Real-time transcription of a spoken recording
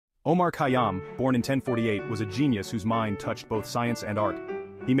Omar Khayyam, born in 1048, was a genius whose mind touched both science and art.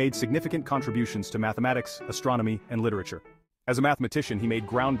 He made significant contributions to mathematics, astronomy, and literature. As a mathematician, he made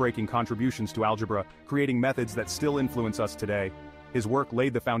groundbreaking contributions to algebra, creating methods that still influence us today. His work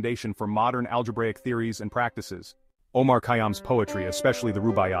laid the foundation for modern algebraic theories and practices. Omar Khayyam's poetry, especially the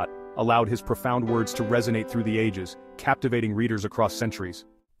Rubaiyat, allowed his profound words to resonate through the ages, captivating readers across centuries.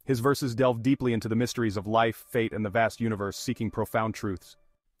 His verses delved deeply into the mysteries of life, fate, and the vast universe, seeking profound truths.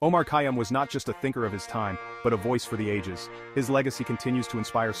 Omar Khayyam was not just a thinker of his time, but a voice for the ages. His legacy continues to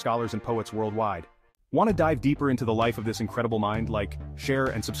inspire scholars and poets worldwide. Want to dive deeper into the life of this incredible mind? Share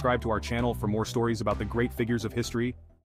and subscribe to our channel for more stories about the great figures of history.